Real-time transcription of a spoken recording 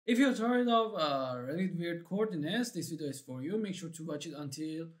If you're tired of Revit weird coordinates, this video is for you. Make sure to watch it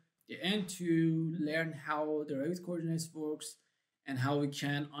until the end to learn how the Revit coordinates works and how we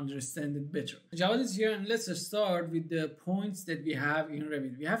can understand it better. Javad is here, and let's start with the points that we have in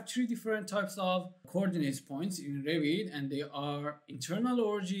Revit. We have three different types of coordinates points in Revit, and they are internal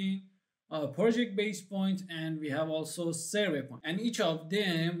origin, project-based point, and we have also survey point. And each of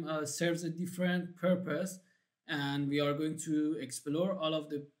them serves a different purpose, and we are going to explore all of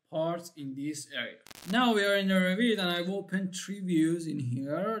the parts in this area. Now we are in the Revit, and I've opened three views in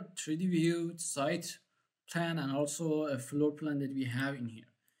here: 3D view, site plan, and also a floor plan that we have in here.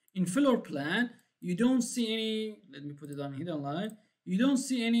 In floor plan, you don't see any, let me put it on hidden line, you don't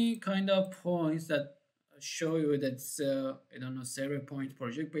see any kind of points that show you that's I don't know, survey point,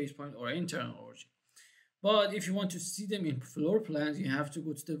 project base point, or internal origin. But if you want to see them in floor plans, you have to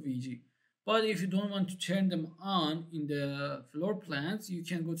go to the VG. But if you don't want to turn them on in the floor plans, you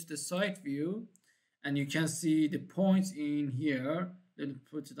can go to the site view and you can see the points in here. Let me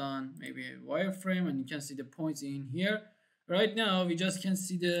put it on maybe a wireframe, and you can see the points in here. Right now we just can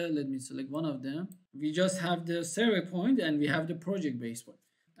see the, let me select one of them. We just have the survey point and we have the project base point.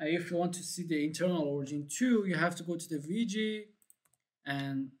 If you want to see the internal origin too, you have to go to the VG,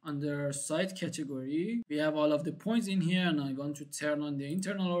 and under site category we have all of the points in here, and I want to turn on the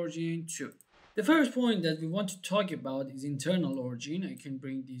internal origin too. The first point that we want to talk about is internal origin. I can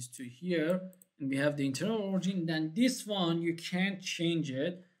bring these to here, and we have the internal origin. Then this one you can't change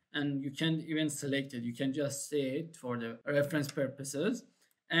it, and you can't even select it. You can just say it for the reference purposes.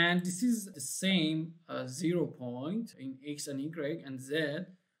 And this is the same 0 point in X and Y and Z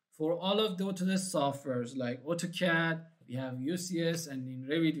for all of the Autodesk softwares like AutoCAD. We have UCS, and in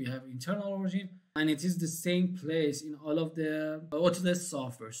Revit we have internal origin, and it is the same place in all of the Autodesk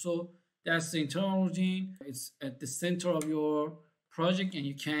software. So that's the internal origin. It's at the center of your project and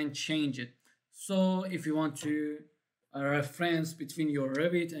you can't change it. So if you want to reference between your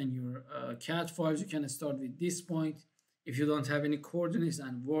Revit and your CAD files, you can start with this point if you don't have any coordinates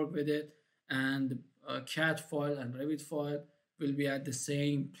and work with it, and the CAD file and Revit file will be at the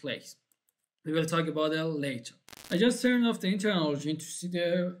same place. We will talk about that later. I just turned off the internal origin to see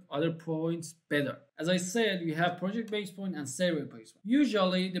the other points better. As I said, we have project base point and survey base point.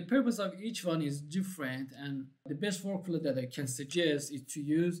 Usually the purpose of each one is different, and the best workflow that I can suggest is to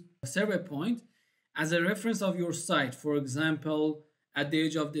use a survey point as a reference of your site. For example, at the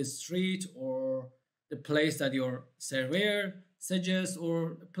edge of the street, or the place that your surveyor suggests,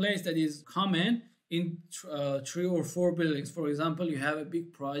 or a place that is common in 3 or 4 buildings. For example, you have a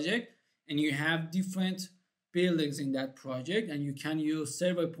big project and you have different buildings in that project, and you can use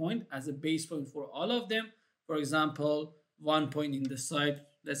survey point as a base point for all of them. For example, one point in the site,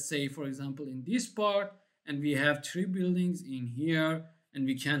 let's say for example in this part, and we have 3 buildings in here, and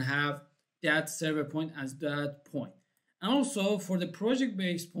we can have that survey point as that point. And also for the project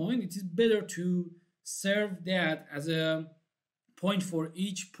base point, it is better to serve that as a point for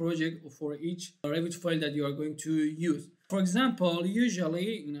each project or for each Revit file that you are going to use. For example,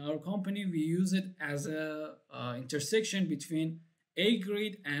 usually in our company we use it as a intersection between a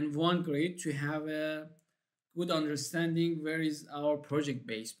grid and one grid to have a good understanding where is our project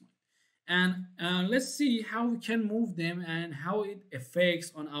base point. And let's see how we can move them and how it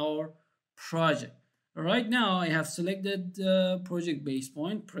affects on our project. Right now I have selected the project base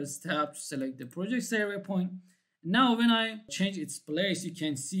point. Press tab to select the project survey point. Now when I change its place, you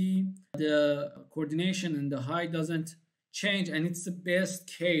can see the coordination and the height doesn't change, and it's the best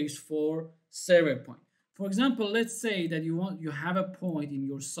case for survey point. For example, let's say that you have a point in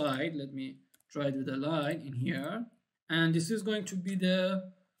your site. Let me try with a line in here, and this is going to be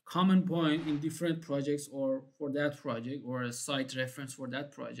the common point in different projects, or for that project, or a site reference for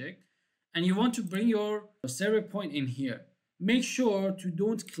that project, and you want to bring your survey point in here. Make sure to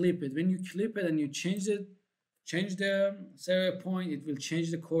don't clip it. When you clip it and you change the survey point, it will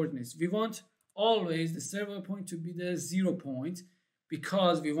change the coordinates. We want always the survey point to be the 0 point,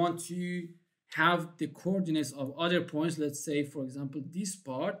 because we want to have the coordinates of other points, let's say for example this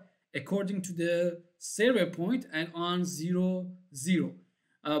part, according to the survey point and on 0 0.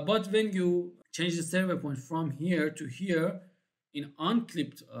 But when you change the survey point from here to here in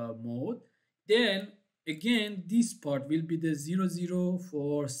unclipped mode, then again this part will be the 0 0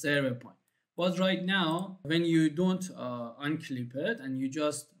 for survey point. But right now when you don't unclip it and you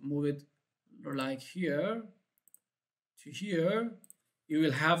just move it like here to here, you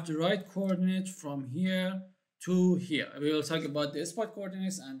will have the right coordinate from here to here. We will talk about the spot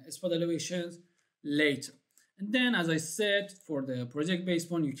coordinates and spot elevations later. And then, as I said, for the project based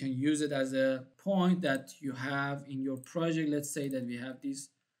point, you can use it as a point that you have in your project. Let's say that we have this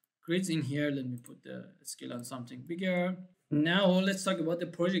grids in here. Let me put the scale on something bigger. Now let's talk about the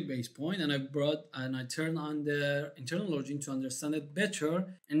project base point, and I turn on the internal origin to understand it better.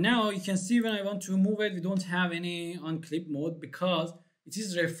 And now you can see when I want to move it, we don't have any on clip mode because it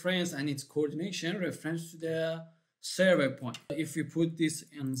is reference and its coordination reference to the survey point. If we put this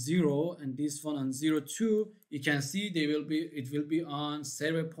on 0 and this one on 0, 2, you can see it will be on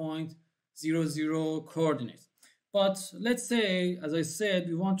survey point 0, 0 coordinates. But let's say, as I said,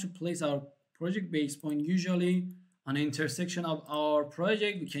 we want to place our project base point usually on an intersection of our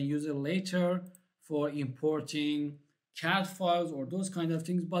project. We can use it later for importing CAD files or those kind of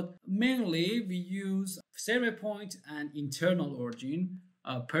things, but mainly we use survey point and internal origin.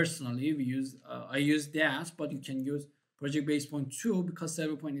 Personally, I use that, but you can use project base point too because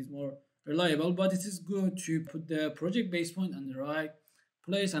survey point is more reliable. But it is good to put the project base point on the right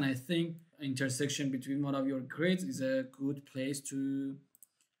place, and I think intersection between one of your grids is a good place to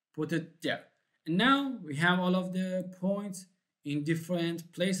put it there. And now we have all of the points in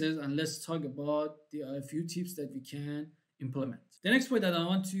different places, and let's talk about a few tips that we can implement. The next point that I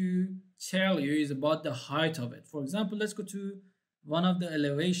want to tell you is about the height of it. For example, let's go to one of the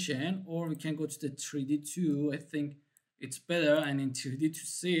elevation, or we can go to the 3D too. I think it's better, and in 3D to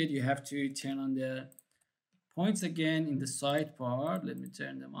see it, you have to turn on the points again in the side part. Let me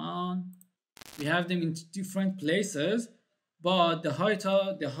turn them on. We have them in different places, but the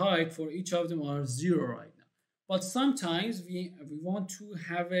height for each of them are 0 right now. But sometimes we want to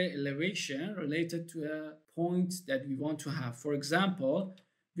have an elevation related to a point that we want to have. For example,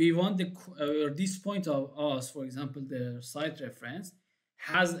 we want this point of us, for example, the site reference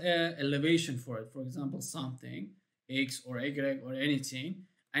has an elevation for it. For example, something X or Y or anything,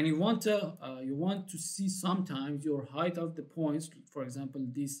 and you want to see sometimes your height of the points. For example,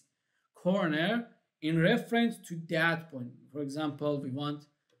 this corner in reference to that point. For example, we want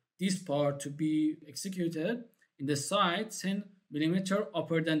this part to be executed in the side 10 millimeter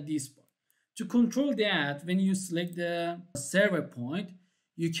upper than this part. To control that, when you select the survey point,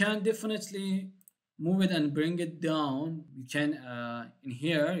 you can definitely move it and bring it down. You can in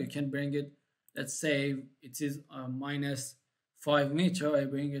here you can bring it, let's say it is minus 5 meter. I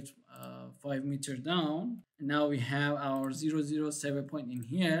bring it 5 meter down, and now we have our 0, 0 survey point in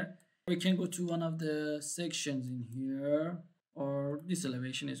here. We can go to one of the sections in here, or this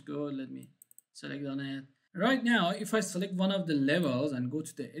elevation is good. Let me select on it. Right now, if I select one of the levels and go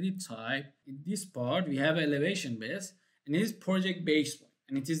to the edit type, in this part we have elevation base, and it is project base point,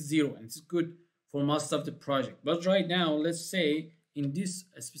 and it is 0, and it's good for most of the project. But right now, let's say in this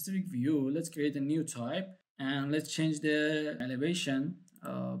specific view, let's create a new type, and let's change the elevation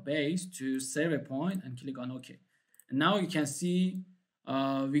base to survey point and click on OK. And now you can see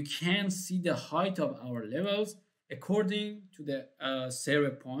we can see the height of our levels according to the survey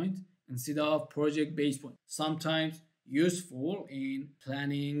point instead of project base point. Sometimes useful in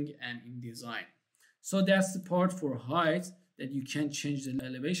planning and in design. So that's the part for height, that you can change the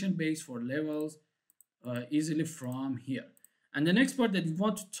elevation base for levels easily from here. And the next part that we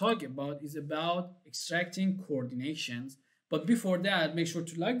want to talk about is about extracting coordinations. But before that, make sure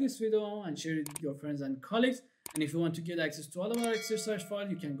to like this video and share it with your friends and colleagues. And if you want to get access to all of our exercise files,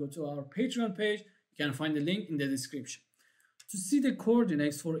 you can go to our Patreon page. You can find the link in the description. To see the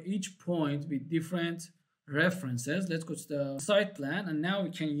coordinates for each point with different references, let's go to the site plan, and now we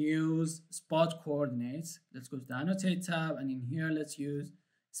can use spot coordinates. Let's go to the annotate tab, and in here let's use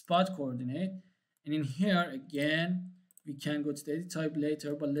spot coordinate. And in here again, we can go to the edit type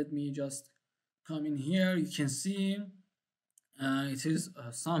later, but let me just come in here. You can see it is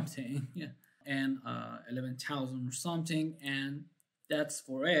something and 11,000 or something, and that's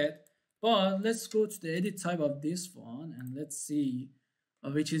for it. But let's go to the edit type of this one, and let's see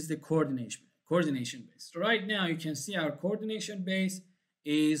which is the coordination base. So right now you can see our coordination base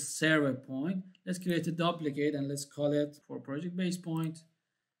is survey point. Let's create a duplicate and let's call it for project base point.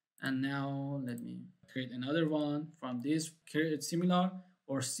 And now let me create another one from this, create similar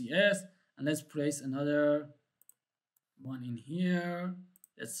or CS, and let's place another one in here.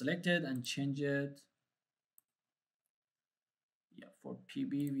 Let's select it and change it. Yeah, for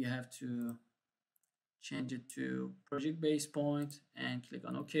PB we have to change it to project base point and click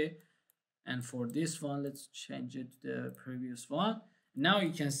on OK. And for this one, let's change it to the previous one. Now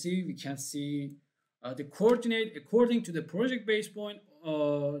you can see we can see the coordinate according to the project base point,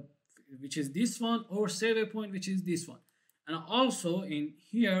 which is this one, or survey point, which is this one. And also in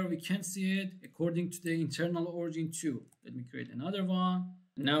here we can see it according to the internal origin too. Let me create another one.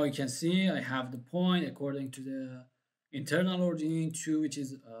 Now you can see I have the point according to the internal origin too, which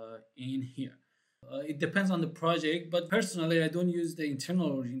is in here. it depends on the project, but personally I don't use the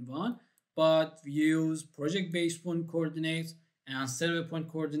internal origin one, but we use project based point coordinates and survey point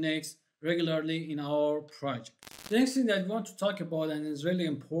coordinates regularly in our project. The next thing that we want to talk about, and is really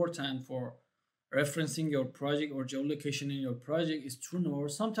important for referencing your project or geolocation in your project, is true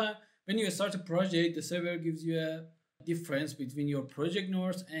north. Sometimes when you start a project, the surveyor gives you a difference between your project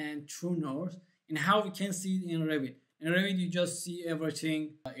north and true north, and how we can see it in Revit. In Revit, you just see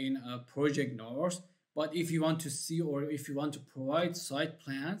everything in a project north, but if you want to see, or if you want to provide site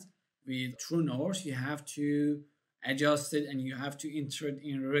plans with true north, you have to adjust it and you have to enter it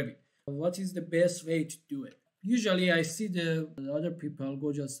in Revit. What is the best way to do it? Usually I see the other people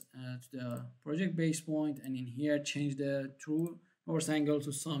go just to the project base point, and in here change the true north angle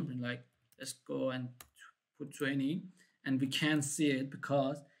to something like, let's go and put 20, and we can't see it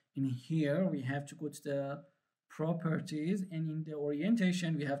because in here we have to go to the properties, and in the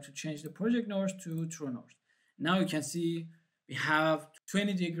orientation we have to change the project north to true north. Now you can see we have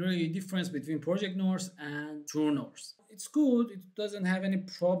 20-degree difference between project north and true north. It's good, it doesn't have any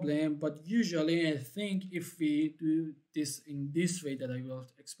problem, but usually I think if we do this in this way that I will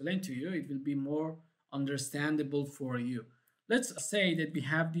explain to you, it will be more understandable for you. Let's say that we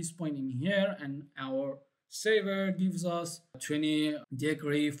have this point in here and our surveyor gives us 20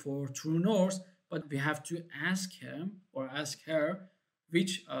 degree for true north, but we have to ask him or ask her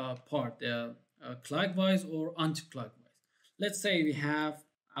which part, the clockwise or anti-clockwise. Let's say we have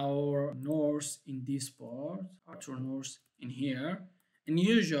our north in this part, our true north in here, and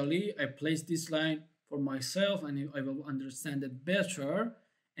usually I place this line for myself and I will understand it better.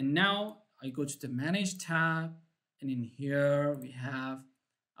 And now I go to the Manage tab, and in here we have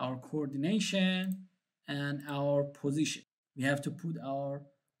our coordination and our position. We have to put our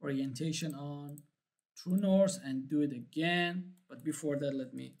orientation on true north and do it again, but before that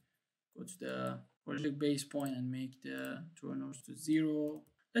let me go to the project base point and make the true north to 0.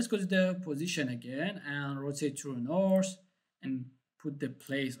 Let's go to the position again and rotate true north and put the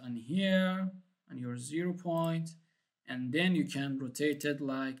place on here on your 0 point, and then you can rotate it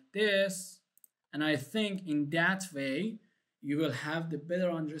like this. And I think in that way you will have the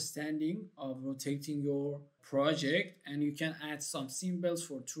better understanding of rotating your project, and you can add some symbols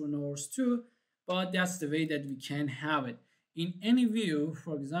for true north too, but that's the way that we can have it. In any view,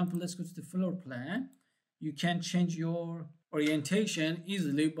 for example, let's go to the floor plan, you can change your orientation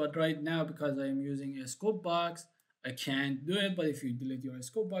easily, but right now because I am using a scope box I can't do it, but if you delete your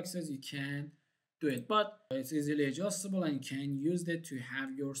scope boxes you can do it. But it's easily adjustable and you can use that to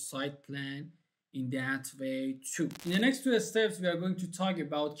have your site plan in that way too. In the next 2 steps we are going to talk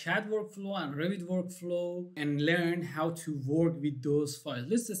about CAD workflow and Revit workflow and learn how to work with those files.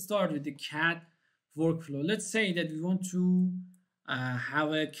 Let's start with the CAD workflow. Let's say that we want to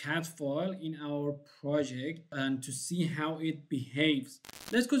have a CAD file in our project and to see how it behaves.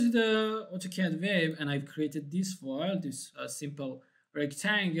 Let's go to the AutoCAD web, and I've created this file, this simple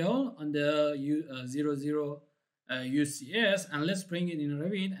rectangle on the 00 UCS, and let's bring it in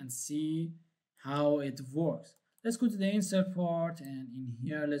Revit and see how it works. Let's go to the insert part, and in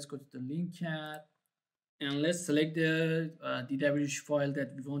here let's go to the link CAD, and let's select the DWG file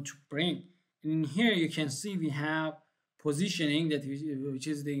that we want to bring. And in here you can see we have positioning, which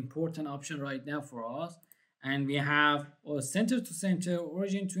is the important option right now for us, and we have center to center,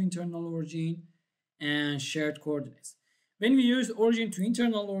 origin to internal origin, and shared coordinates. When we use origin to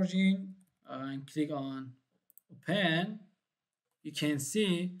internal origin and click on open, you can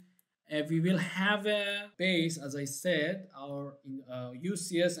see we will have a base. As I said, our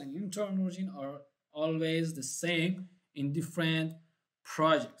UCS and internal origin are always the same in different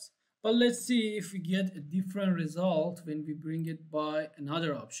projects. But let's see if we get a different result when we bring it by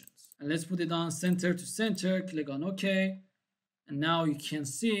another options. And let's put it on center to center, click on OK. And now you can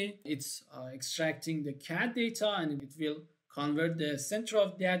see it's extracting the CAD data, and it will convert the center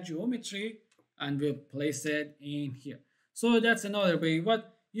of that geometry and we'll place it in here. So that's another way,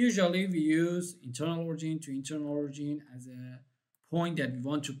 but usually we use internal origin to internal origin as a point that we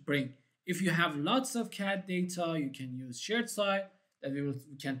want to bring. If you have lots of CAD data, you can use shared site. That we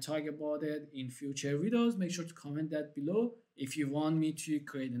can talk about it in future videos. Make sure to comment that below if you want me to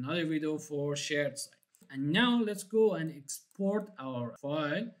create another video for shared site. And now let's go and export our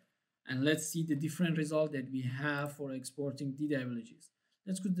file, and let's see the different result that we have for exporting DWGs.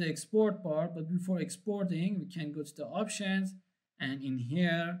 Let's go to the export part, but before exporting we can go to the options, and in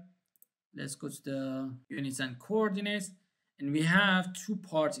here let's go to the units and coordinates, and we have 2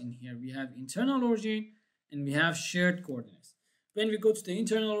 parts in here. We have internal origin and we have shared coordinates. When we go to the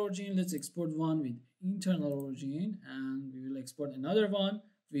internal origin, let's export one with internal origin, and we will export another one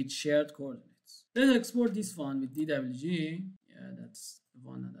with shared coordinates. files. Let's export this one with DWG. Yeah, that's the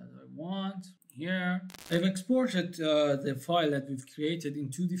one that I want. Here, I've exported the file that we've created in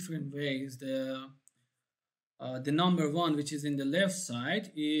two different ways. The number one, which is in the left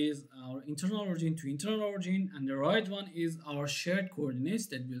side, is our internal origin to internal origin, and the right one is our shared coordinates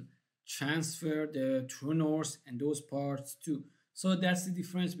that will transfer the true north and those parts too. So that's the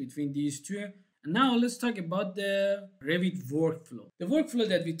difference between these two. And now let's talk about the Revit workflow. The workflow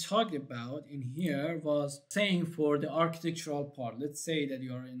that we talked about in here was saying for the architectural part. Let's say that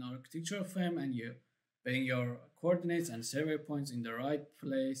you are in architectural firm and you bring your coordinates and survey points in the right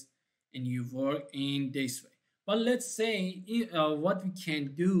place and you work in this way. But let's say what we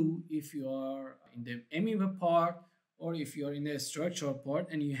can do if you are in the MEP part or if you are in the structural part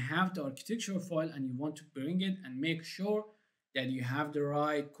and you have the architectural file and you want to bring it and make sure that you have the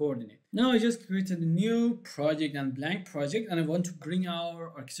right coordinate. Now I just created a new project and blank project and I want to bring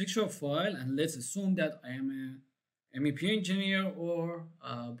our architectural file, and let's assume that I am a MEP engineer or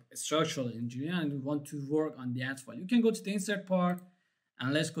a structural engineer and we want to work on that file. You can go to the insert part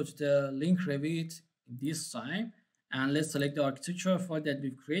and let's go to the link Revit this time and let's select the architectural file that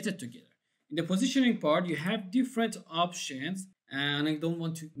we've created together. In the positioning part, you have different options and I don't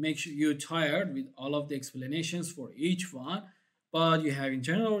want to make sure you're tired with all of the explanations for each one, but you have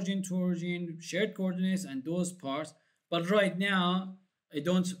internal origin to origin, shared coordinates, and those parts. But right now, I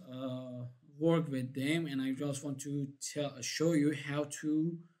don't work with them, and I just want to show you how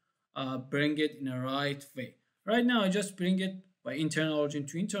to bring it in a right way. Right now, I just bring it by internal origin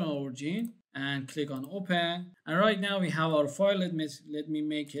to internal origin and click on open. And right now we have our file. Let me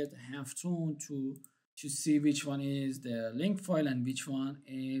make it half tone to see which one is the link file and which one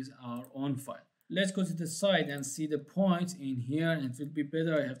is our own file. Let's go to the side and see the points in here, and it will be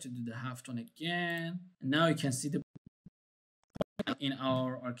better. I have to do the halftone again. And now you can see the in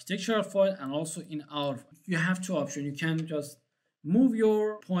our architectural file and also in our file. You have two options. You can just move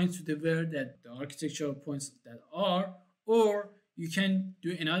your points to the where that the architectural points that are, or you can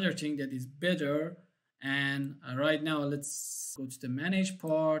do another thing that is better. And right now let's go to the manage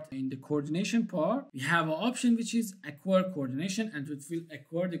part. In the coordination part, we have an option which is acquire coordination, and it will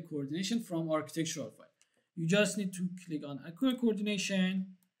acquire the coordination from architectural file. You just need to click on acquire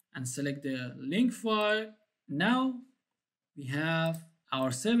coordination and select the link file. Now we have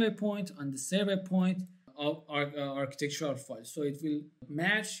our survey point on the survey point of our architectural file. So it will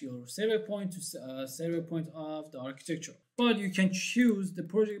match your survey point to survey point of the architecture. But you can choose the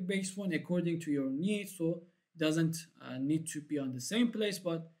project based one according to your needs, so it doesn't need to be on the same place,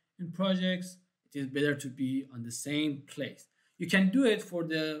 but in projects it is better to be on the same place. You can do it for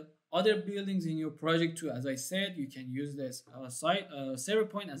the other buildings in your project too. As I said, you can use this survey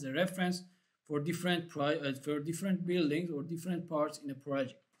point as a reference for different buildings or different parts in a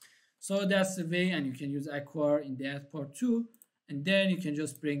project. So that's the way, and you can use acquire in that part too. And then you can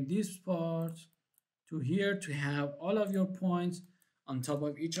just bring this part to here to have all of your points on top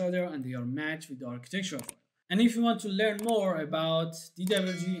of each other and they are matched with the architectural file. And if you want to learn more about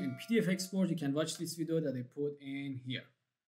DWG and PDF export, you can watch this video that I put in here.